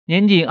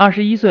年仅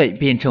21岁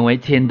便成为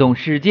牵动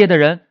世界的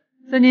人。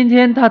3年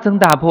前，他曾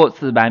打破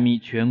400米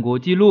全国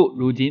纪录，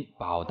如今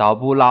宝刀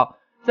不老。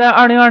在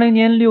2020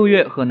年6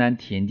月河南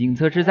田径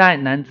测试赛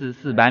男子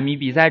400米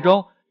比赛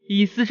中，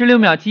以46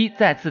秒7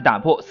再次打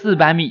破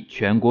400米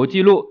全国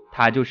纪录，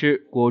他就是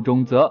郭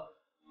宗泽。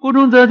郭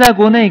宗泽在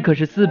国内可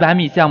是400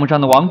米项目上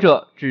的王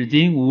者，至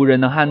今无人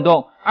能撼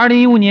动。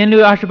2015年6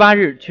月28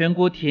日，全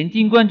国田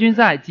径冠军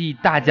赛暨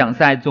大奖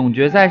赛总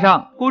决赛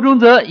上，郭宗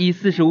泽以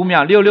45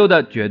秒66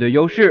的绝对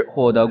优势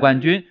获得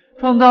冠军，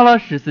创造了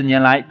14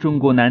年来中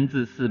国男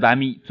子400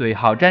米最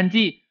好战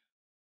绩。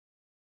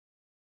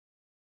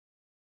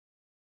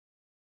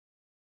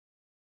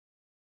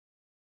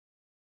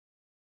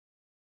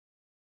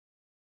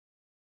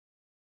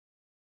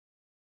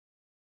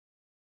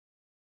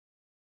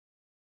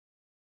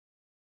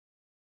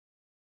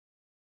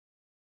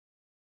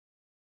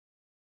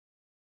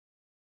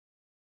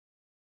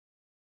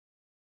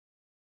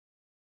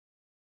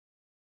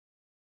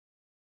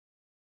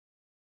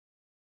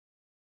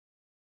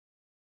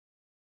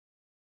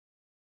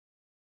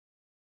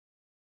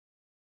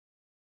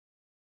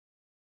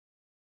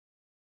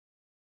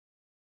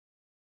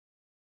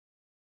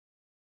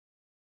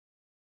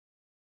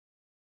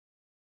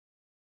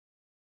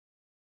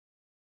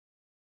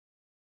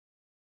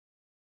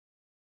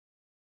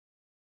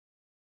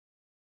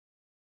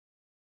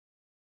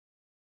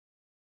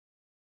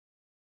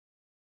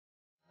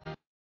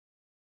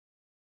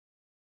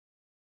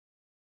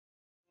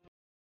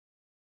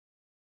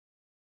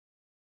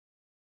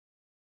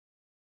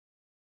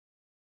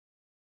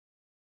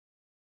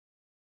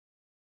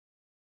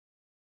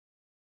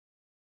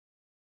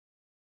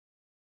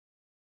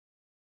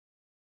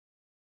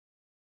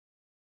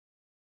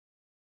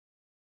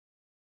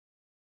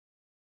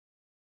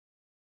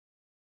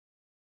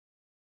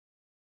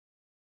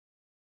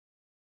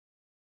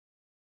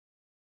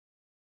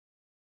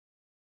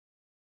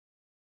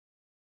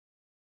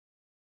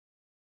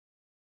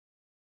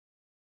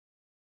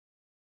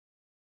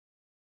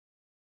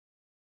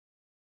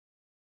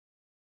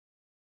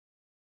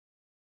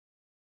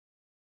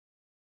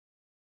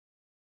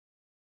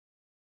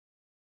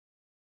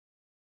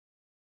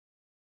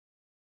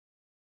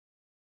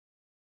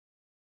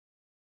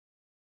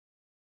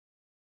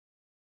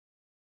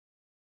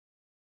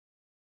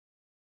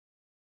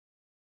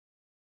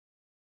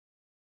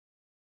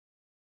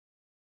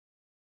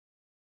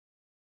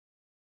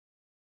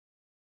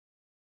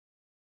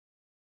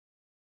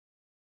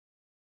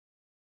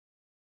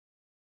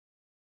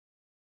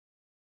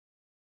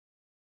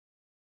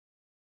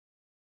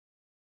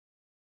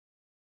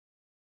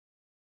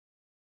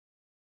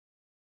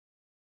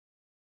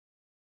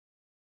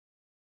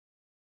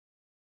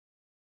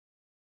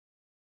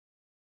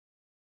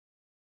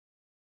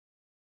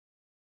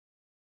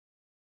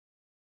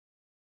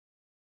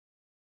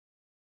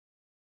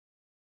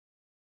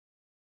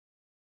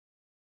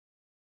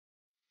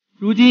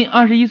如今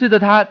21岁的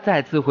他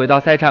再次回到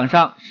赛场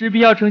上，势必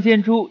要呈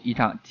现出一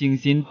场惊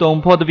心动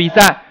魄的比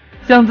赛，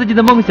向自己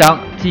的梦想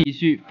继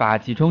续发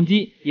起冲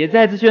击，也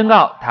再次宣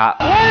告他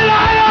回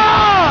来了。